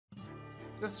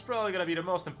This is probably gonna be the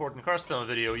most important Hearthstone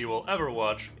video you will ever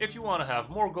watch if you want to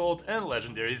have more gold and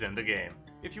legendaries in the game.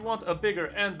 If you want a bigger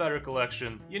and better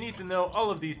collection, you need to know all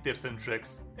of these tips and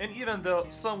tricks, and even though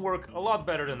some work a lot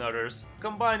better than others,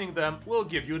 combining them will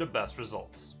give you the best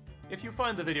results. If you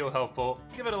find the video helpful,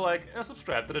 give it a like and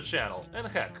subscribe to the channel, and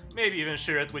heck, maybe even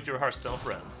share it with your Hearthstone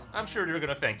friends. I'm sure they're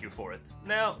gonna thank you for it.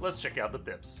 Now, let's check out the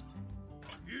tips.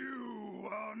 You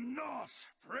are not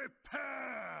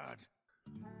prepared!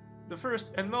 The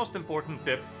first and most important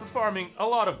tip to farming a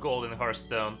lot of gold in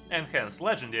Hearthstone, and hence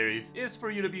legendaries, is for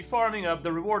you to be farming up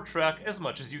the reward track as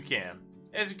much as you can.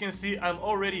 As you can see, I'm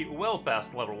already well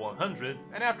past level 100,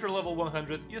 and after level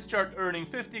 100 you start earning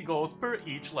 50 gold per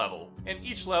each level, and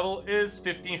each level is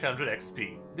 1500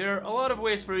 XP. There are a lot of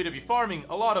ways for you to be farming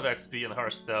a lot of XP in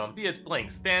Hearthstone, be it playing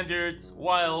Standard,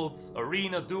 Wild,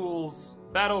 Arena, Duels,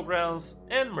 Battlegrounds,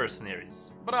 and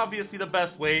Mercenaries. But obviously the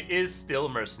best way is still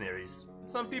Mercenaries.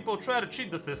 Some people try to cheat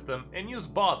the system and use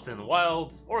bots in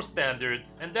Wild or Standard,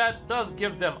 and that does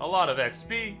give them a lot of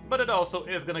XP, but it also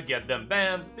is gonna get them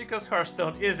banned, because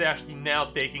Hearthstone is actually now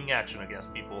taking action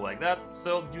against people like that,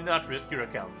 so do not risk your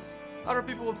accounts. Other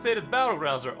people would say that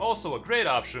Battlegrounds are also a great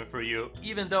option for you,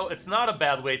 even though it's not a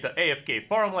bad way to AFK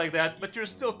farm like that, but you're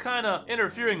still kinda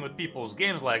interfering with people's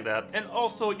games like that, and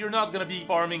also you're not gonna be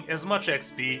farming as much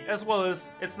XP, as well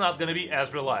as it's not gonna be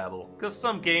as reliable, because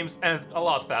some games end a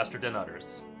lot faster than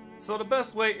others. So the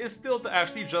best way is still to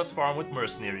actually just farm with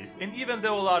Mercenaries, and even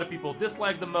though a lot of people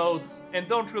dislike the mode and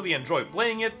don't really enjoy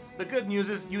playing it, the good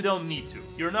news is you don't need to.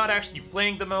 You're not actually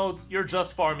playing the mode, you're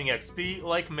just farming XP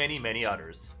like many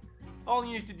others. All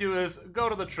you need to do is go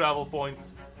to the travel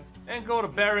point and go to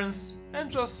Barons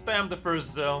and just spam the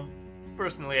first zone.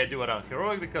 Personally, I do it on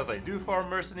Heroic because I do farm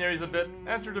Mercenaries a bit.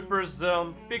 Enter the first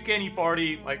zone, pick any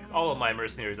party, like all of my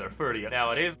Mercenaries are 30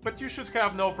 nowadays, but you should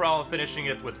have no problem finishing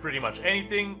it with pretty much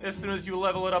anything as soon as you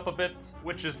level it up a bit,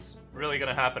 which is really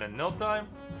gonna happen in no time.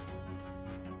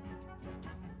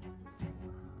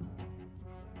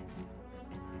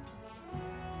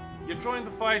 You join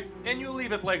the fight and you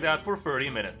leave it like that for 30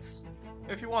 minutes.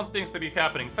 If you want things to be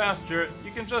happening faster,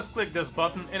 you can just click this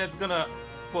button and it's gonna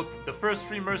put the first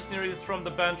 3 mercenaries from the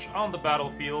bench on the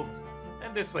battlefield,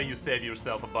 and this way you save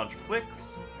yourself a bunch of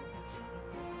clicks.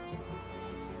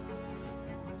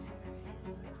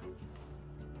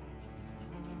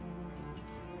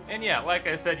 And yeah, like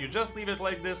I said, you just leave it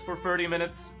like this for 30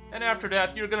 minutes, and after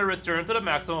that you're gonna return to the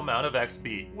maximum amount of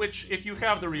XP, which, if you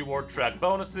have the reward track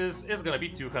bonuses, is gonna be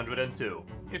 202.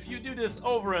 If you do this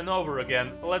over and over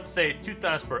again, let's say 2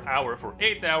 times per hour for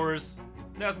 8 hours,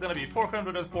 that's gonna be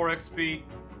 404 XP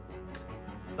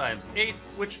times 8,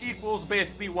 which equals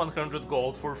basically 100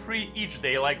 gold for free each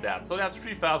day like that, so that's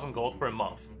 3000 gold per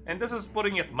month. And this is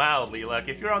putting it mildly, like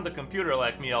if you're on the computer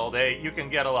like me all day, you can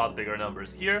get a lot bigger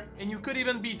numbers here, and you could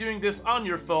even be doing this on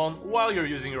your phone while you're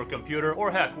using your computer,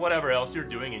 or heck, whatever else you're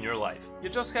doing in your life. You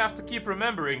just have to keep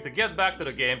remembering to get back to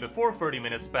the game before 30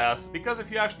 minutes pass, because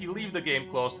if you actually leave the game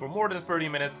closed for more than 30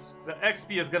 minutes, the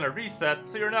XP is gonna reset,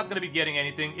 so you're not gonna be getting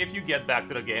anything if you get back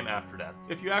to the game after that.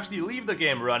 If you actually leave the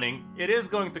game running, it is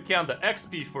going to count the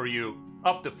XP for you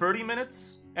up to 30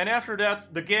 minutes, and after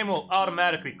that the game will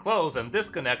automatically close and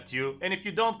disconnect you, and if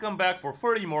you don't come back for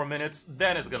 30 more minutes,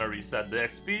 then it's gonna reset the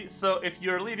XP, so if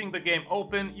you're leaving the game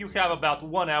open, you have about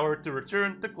 1 hour to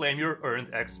return to claim your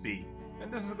earned XP.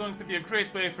 And this is going to be a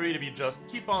great way for you to be just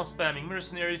keep on spamming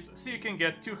mercenaries so you can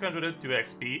get 202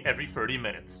 XP every 30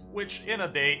 minutes, which in a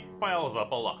day piles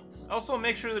up a lot. Also,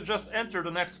 make sure to just enter the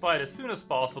next fight as soon as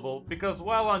possible, because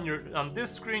while on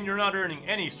this screen you're not earning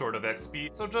any sort of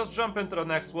XP, so just jump into the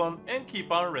next one and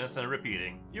keep on rinse and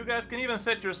repeating. You guys can even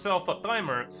set yourself a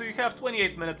timer so you have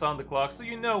 28 minutes on the clock, so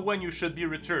you know when you should be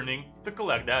returning to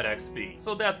collect that XP,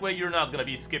 so that way you're not gonna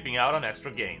be skipping out on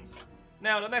extra gains.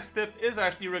 Now, the next tip is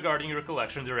actually regarding your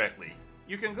collection directly.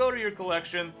 You can go to your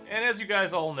collection, and as you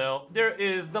guys all know, there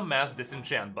is the mass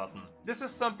disenchant button. This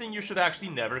is something you should actually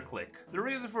never click. The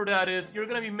reason for that is you're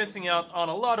gonna be missing out on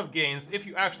a lot of gains if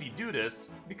you actually do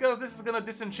this, because this is gonna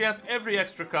disenchant every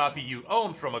extra copy you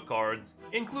own from a card,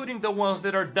 including the ones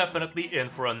that are definitely in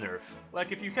for a nerf.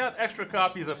 Like if you had extra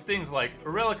copies of things like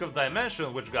Relic of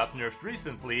Dimension, which got nerfed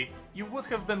recently, you would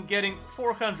have been getting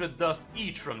 400 dust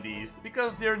each from these,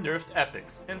 because they're nerfed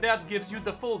epics, and that gives you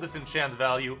the full disenchant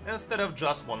value instead of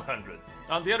just 100.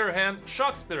 On the other hand,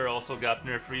 Shock Spitter also got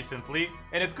nerfed recently,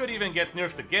 and it could even get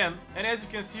nerfed again, and as you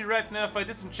can see right now, if I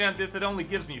disenchant this, it only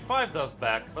gives me 5 dust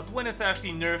back, but when it's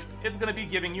actually nerfed, it's gonna be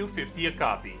giving you 50 a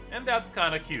copy. And that's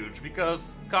kinda huge,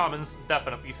 because commons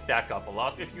definitely stack up a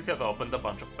lot if you have opened a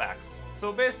bunch of packs.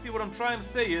 So basically what I'm trying to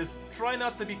say is, try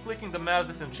not to be clicking the mass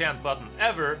disenchant button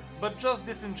ever, but just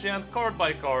disenchant card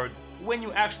by card, when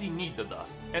you actually need the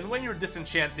dust. And when you're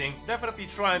disenchanting, definitely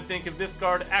try and think if this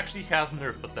card actually has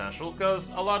nerf potential,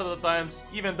 cause a lot of the times,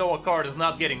 even though a card is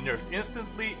not getting nerfed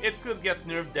instantly, it could get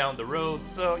nerfed down the road,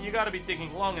 so you gotta be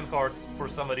thinking long and hard for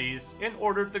some of these in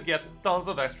order to get tons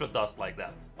of extra dust like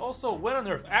that. Also, when a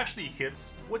nerf actually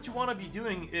hits, what you wanna be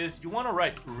doing is you wanna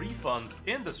write refund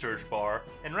in the search bar,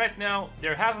 and right now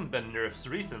there hasn't been nerfs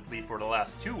recently for the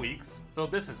last 2 weeks, so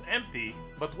this is empty,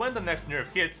 but when the next nerf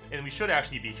hits, and we should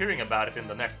actually be hearing about it in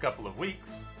the next couple of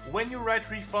weeks, when you write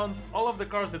refund, all of the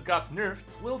cards that got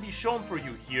nerfed will be shown for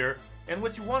you here, and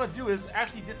what you want to do is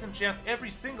actually disenchant every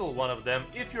single one of them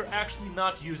if you're actually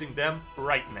not using them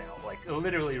right now, like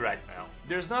literally right now.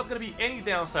 There's not going to be any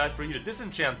downside for you to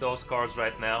disenchant those cards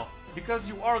right now, because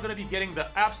you are going to be getting the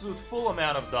absolute full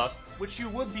amount of dust, which you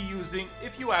would be using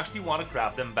if you actually want to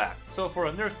craft them back. So for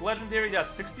a nerfed legendary,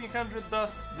 that's 1600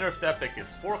 dust, nerfed epic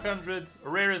is 400, a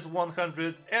rare is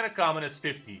 100, and a common is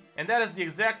 50. And that is the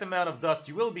exact amount of dust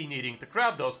you will be needing to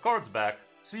craft those cards back,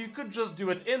 so you could just do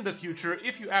it in the future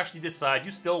if you actually decide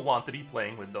you still want to be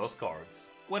playing with those cards.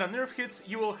 When a nerf hits,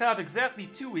 you will have exactly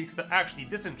 2 weeks to actually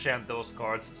disenchant those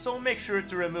cards, so make sure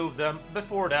to remove them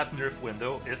before that nerf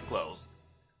window is closed.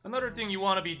 Another thing you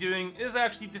want to be doing is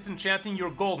actually disenchanting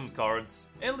your golden cards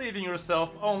and leaving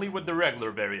yourself only with the regular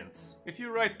variants. If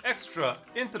you write extra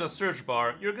into the search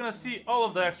bar, you're gonna see all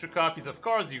of the extra copies of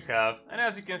cards you have, and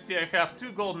as you can see I have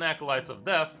 2 golden acolytes of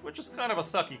death, which is kind of a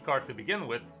sucky card to begin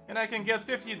with, and I can get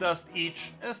 50 dust each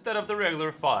instead of the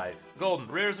regular 5. Golden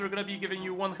rares are gonna be giving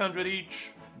you 100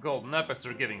 each, golden epics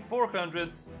are giving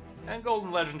 400, and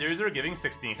golden legendaries are giving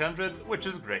 1600, which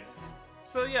is great.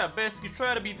 So yeah, basically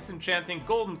try to be disenchanting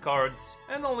golden cards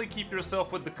and only keep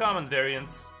yourself with the common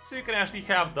variants, so you can actually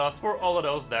have dust for all of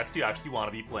those decks you actually want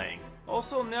to be playing.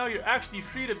 Also, now you're actually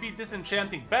free to be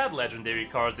disenchanting bad legendary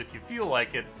cards if you feel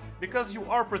like it, because you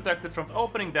are protected from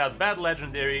opening that bad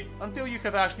legendary until you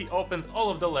have actually opened all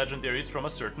of the legendaries from a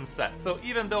certain set. So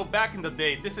even though back in the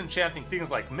day disenchanting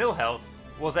things like Millhouse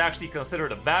was actually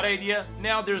considered a bad idea,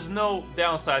 now there's no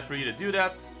downside for you to do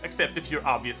that, except if you're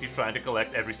obviously trying to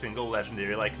collect every single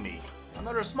legendary like me.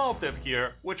 Another small tip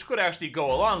here, which could actually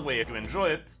go a long way if you enjoy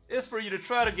it, is for you to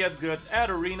try to get good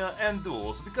at arena and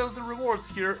duels, because the rewards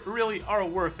here really are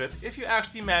worth it if you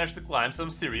actually manage to climb some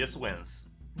serious wins.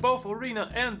 Both arena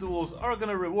and duels are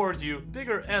gonna reward you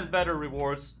bigger and better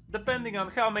rewards depending on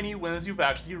how many wins you've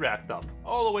actually racked up,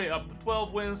 all the way up to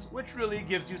 12 wins, which really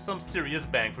gives you some serious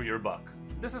bang for your buck.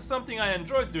 This is something I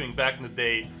enjoyed doing back in the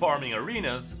day, farming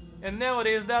arenas, and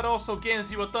nowadays that also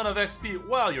gains you a ton of XP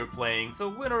while you're playing, so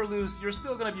win or lose, you're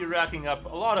still gonna be racking up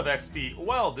a lot of XP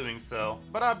while doing so.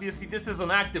 But obviously this is an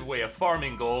active way of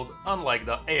farming gold, unlike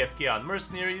the AFK on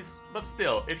Mercenaries, but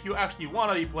still, if you actually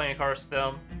wanna be playing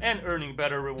Hearthstone and earning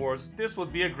better rewards, this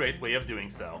would be a great way of doing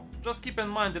so. Just keep in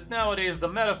mind that nowadays the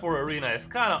meta for arena is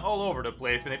kinda all over the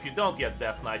place, and if you don't get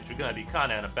Death Knight, you're gonna be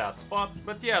kinda in a bad spot.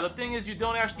 But yeah, the thing is you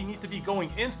don't actually need to be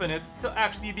going infinite to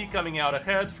actually be coming out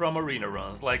ahead from arena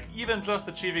runs. Like, even just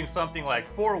achieving something like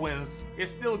 4 wins is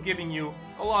still giving you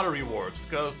a lot of rewards,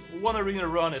 cause one arena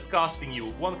run is costing you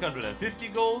 150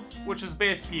 gold, which is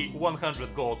basically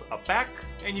 100 gold a pack,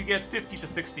 and you get 50 to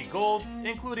 60 gold,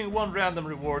 including one random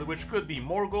reward which could be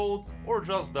more gold, or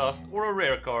just dust, or a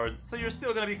rare card, so you're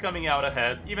still gonna be coming out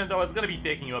ahead, even though it's gonna be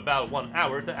taking you about 1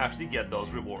 hour to actually get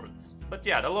those rewards. But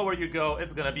yeah, the lower you go,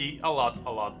 it's gonna be a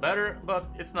lot better, but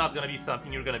it's not gonna be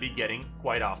something you're gonna be getting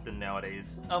quite often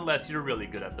nowadays, unless you're really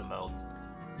good at the mode.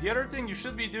 The other thing you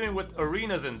should be doing with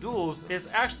arenas and duels is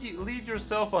actually leave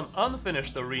yourself an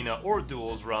unfinished arena or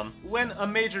duels run when a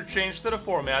major change to the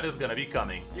format is gonna be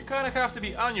coming. You kinda have to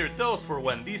be on your toes for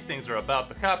when these things are about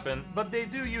to happen, but they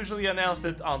do usually announce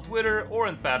it on Twitter or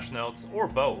in patch notes, or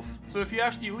both. So if you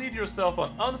actually leave yourself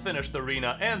an unfinished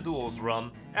arena and duels run,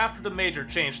 after the major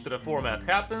change to the format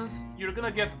happens, you're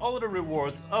gonna get all of the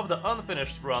rewards of the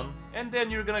unfinished run, and then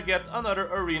you're gonna get another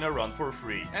arena run for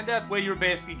free. And that way you're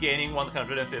basically gaining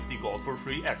 150 gold for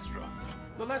free extra.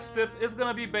 The next tip is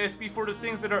gonna be basically for the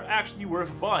things that are actually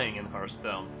worth buying in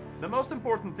Hearthstone. The most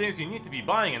important things you need to be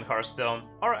buying in Hearthstone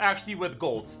are actually with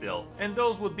gold still, and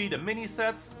those would be the mini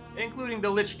sets, including the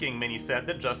Lich King mini set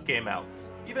that just came out.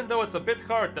 Even though it's a bit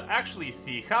hard to actually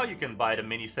see how you can buy the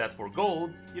mini set for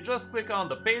gold, you just click on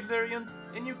the paid variant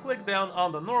and you click down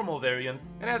on the normal variant,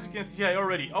 and as you can see I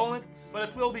already own it, but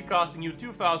it will be costing you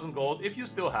 2000 gold if you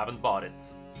still haven't bought it.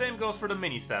 Same goes for the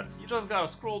mini sets, you just gotta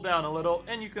scroll down a little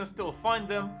and you can still find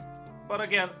them, But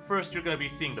again, first you're gonna be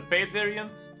seeing the paid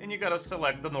variant, and you gotta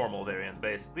select the normal variant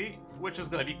basically, which is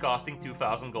gonna be costing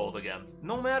 2000 gold again.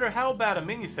 No matter how bad a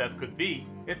mini set could be,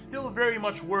 it's still very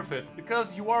much worth it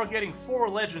because you are getting 4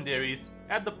 legendaries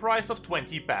at the price of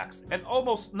 20 packs, and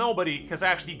almost nobody has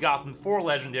actually gotten 4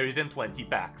 legendaries in 20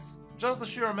 packs. Just the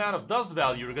sheer amount of dust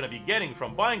value you're gonna be getting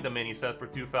from buying the mini set for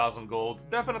 2000 gold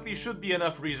definitely should be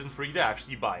enough reason for you to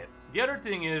actually buy it. The other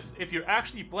thing is, if you're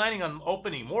actually planning on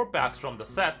opening more packs from the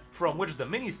set from which the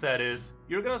mini set is,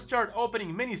 you're gonna start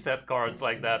opening mini set cards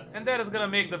like that, and that is gonna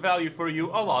make the value for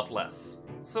you a lot less.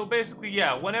 So basically,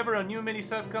 yeah, whenever a new mini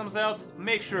set comes out,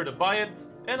 make sure to buy it,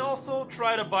 and also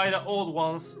try to buy the old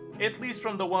ones, at least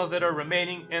from the ones that are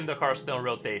remaining in the Hearthstone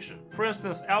rotation. For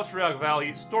instance, Alterac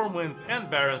Valley, Stormwind, and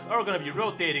Barrens are gonna be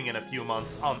rotating in a few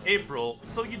months on April,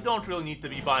 so you don't really need to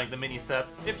be buying the mini set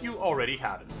if you already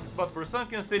have it. But for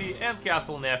Sunken City and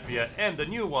Castle Nafria and the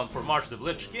new one for March the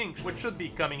Lich King, which should be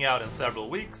coming out in several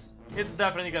weeks, it's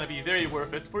definitely gonna be very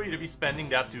worth it for you to be spending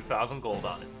that 2000 gold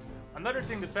on it. Another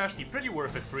thing that's actually pretty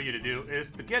worth it for you to do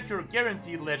is to get your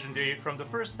guaranteed legendary from the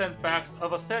first 10 packs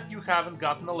of a set you haven't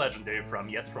gotten a legendary from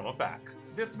yet from a pack.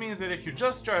 This means that if you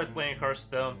just started playing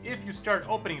Hearthstone, if you start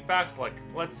opening packs like,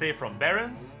 let's say from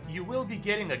Barrens, you will be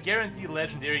getting a guaranteed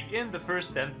legendary in the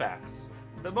first 10 packs.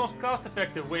 The most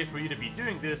cost-effective way for you to be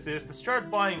doing this is to start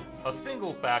buying a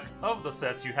single pack of the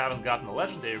sets you haven't gotten a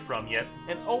legendary from yet,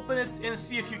 and open it and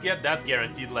see if you get that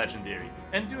guaranteed legendary.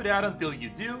 And do that until you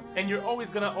do, and you're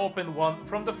always gonna open one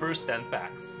from the first 10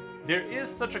 packs. There is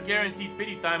such a guaranteed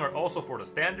pity timer also for the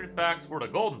standard packs, for the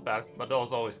golden packs, but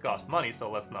those always cost money,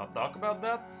 so let's not talk about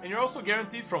that. And you're also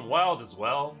guaranteed from wild as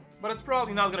well, but it's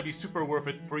probably not gonna be super worth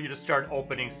it for you to start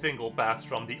opening single packs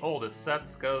from the oldest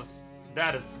sets, cause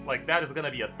that is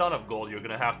gonna be a ton of gold you're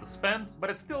gonna have to spend, but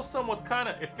it's still somewhat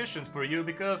kinda efficient for you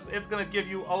because it's gonna give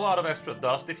you a lot of extra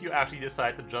dust if you actually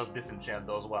decide to just disenchant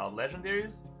those wild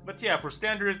legendaries. But yeah, for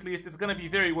standard at least, it's gonna be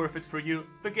very worth it for you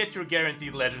to get your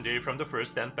guaranteed legendary from the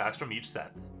first 10 packs from each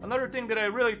set. Another thing that I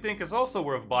really think is also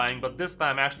worth buying, but this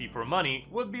time actually for money,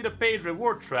 would be the paid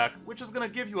reward track, which is gonna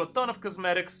give you a ton of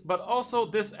cosmetics, but also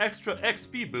this extra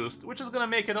XP boost, which is gonna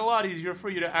make it a lot easier for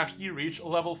you to actually reach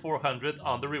level 400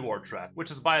 on the reward track, which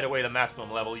is by the way the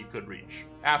maximum level you could reach.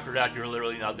 After that, you're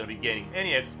literally not gonna be gaining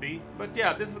any XP, but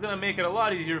yeah, this is gonna make it a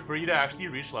lot easier for you to actually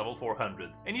reach level 400.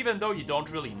 And even though you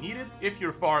don't really need it, if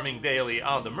you're farming daily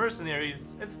on the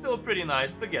mercenaries, it's still pretty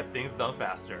nice to get things done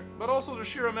faster. But also the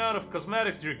sheer amount of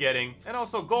cosmetics you're getting, and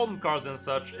also golden cards and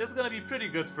such, is gonna be pretty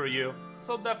good for you.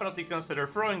 So definitely consider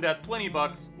throwing that 20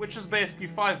 bucks, which is basically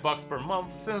 5 bucks per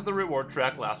month since the reward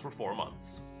track lasts for 4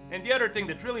 months. And the other thing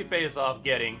that really pays off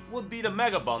getting would be the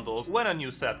mega bundles when a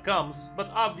new set comes, but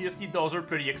obviously those are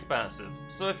pretty expensive.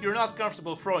 So if you're not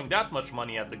comfortable throwing that much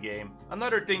money at the game,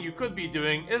 another thing you could be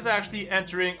doing is actually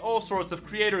entering all sorts of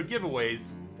creator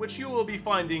giveaways, which you will be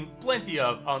finding plenty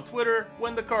of on Twitter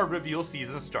when the card reveal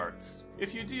season starts.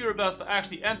 If you do your best to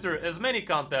actually enter as many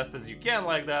contests as you can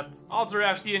like that, odds are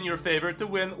actually in your favor to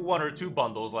win 1 or 2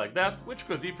 bundles like that, which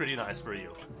could be pretty nice for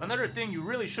you. Another thing you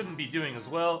really shouldn't be doing as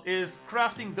well is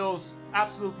crafting those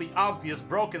absolutely obvious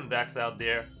broken decks out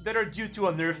there that are due to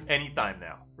a nerf anytime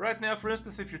now. Right now, for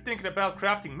instance, if you're thinking about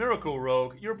crafting Miracle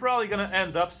Rogue, you're probably gonna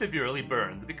end up severely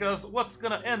burned, because what's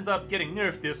gonna end up getting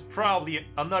nerfed is probably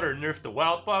another nerf to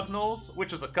Wild Gnolls,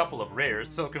 which is a couple of rares,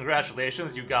 so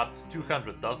congratulations, you got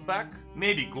 200 dust back.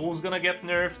 Maybe Ghoul's gonna get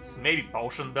nerfed, maybe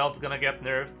Potion Belt's gonna get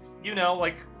nerfed, you know,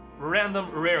 like random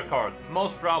rare cards,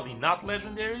 most probably not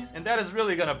legendaries, and that is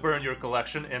really gonna burn your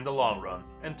collection in the long run.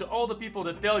 And to all the people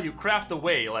that tell you craft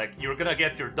away, like you're gonna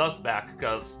get your dust back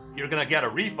because you're gonna get a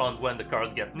refund when the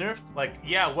cards get nerfed, like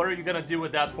yeah, what are you gonna do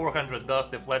with that 400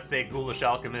 dust if let's say Ghoulish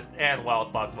Alchemist and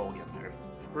Wild Gnoll get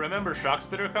nerfed? Remember Shock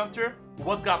Spitter Hunter?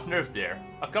 What got nerfed there?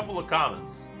 A couple of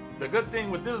comments. The good thing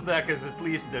with this deck is at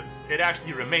least that it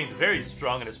actually remained very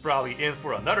strong and is probably in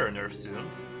for another nerf soon.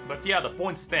 But yeah, the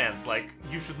point stands, like,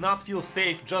 you should not feel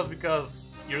safe just because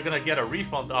you're gonna get a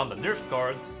refund on the nerfed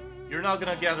cards. You're not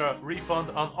gonna get a refund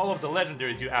on all of the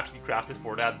legendaries you actually crafted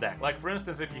for that deck. Like for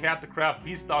instance, if you had to craft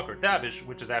Beastalker Tavish,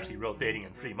 which is actually rotating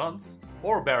in 3 months,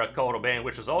 or Barrack Kotobane,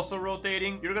 which is also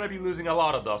rotating, you're gonna be losing a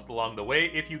lot of dust along the way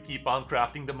if you keep on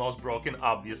crafting the most broken,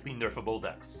 obviously nerfable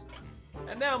decks.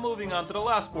 And now moving on to the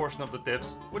last portion of the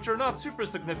tips, which are not super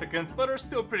significant, but are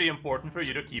still pretty important for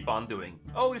you to keep on doing.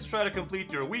 Always try to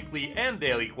complete your weekly and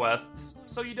daily quests,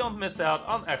 so you don't miss out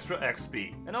on extra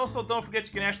XP. And also don't forget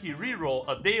you can actually reroll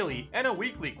a daily and a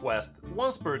weekly quest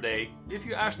once per day if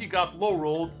you actually got low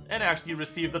rolled and actually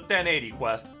received a 1080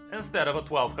 quest instead of a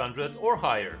 1200 or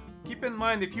higher. Keep in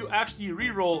mind, if you actually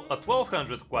reroll a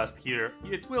 1200 quest here,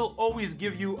 it will always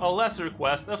give you a lesser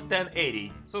quest of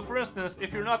 1080. So for instance,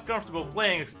 if you're not comfortable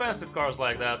playing expensive cards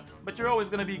like that, but you're always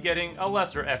gonna be getting a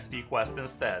lesser XP quest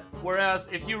instead. Whereas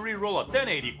if you reroll a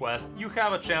 1080 quest, you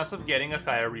have a chance of getting a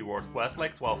higher reward quest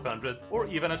like 1200 or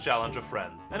even a challenge a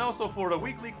friend. And also for the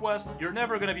weekly quest, you're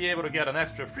never gonna be able to get an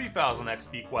extra 3000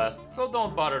 XP quest, so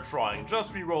don't bother trying,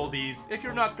 just reroll these if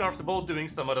you're not comfortable doing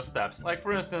some of the steps. Like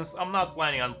for instance, I'm not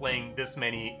planning on playing this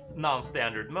many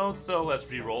non-standard modes, so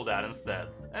let's reroll that instead.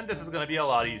 And this is gonna be a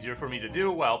lot easier for me to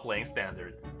do while playing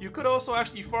standard. You could also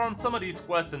actually farm some of these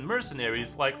quests in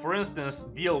Mercenaries, like for instance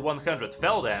deal 100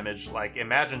 fell damage, like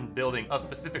imagine building a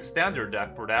specific standard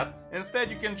deck for that. Instead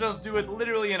you can just do it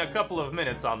literally in a couple of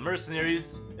minutes on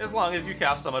Mercenaries, as long as you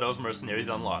have some of those Mercenaries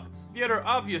unlocked. The other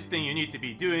obvious thing you need to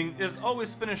be doing is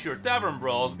always finish your Tavern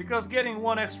Brawls, because getting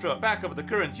one extra pack of the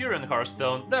current year in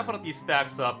Hearthstone definitely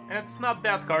stacks up, and it's not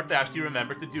that hard to actually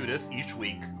remember to do this each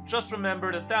week. Just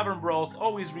remember the Tavern Brawls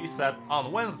always reset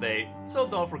on Wednesday, so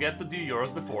don't forget to do yours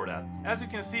before that. As you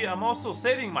can see, I'm also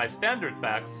saving my standard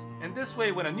packs, and this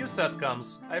way when a new set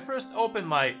comes, I first open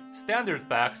my standard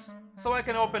packs, so I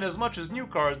can open as much as new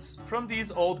cards from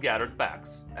these old gathered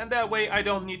packs. And that way I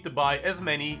don't need to buy as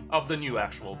many of the new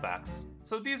actual packs.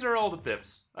 So these are all the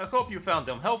tips. I hope you found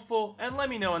them helpful, and let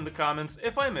me know in the comments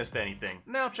if I missed anything.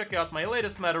 Now check out my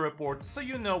latest meta report so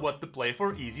you know what to play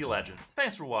for Easy Legend.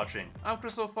 Thanks for watching, I'm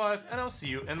Kris05, and I'll see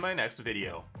you in my next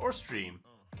video or stream.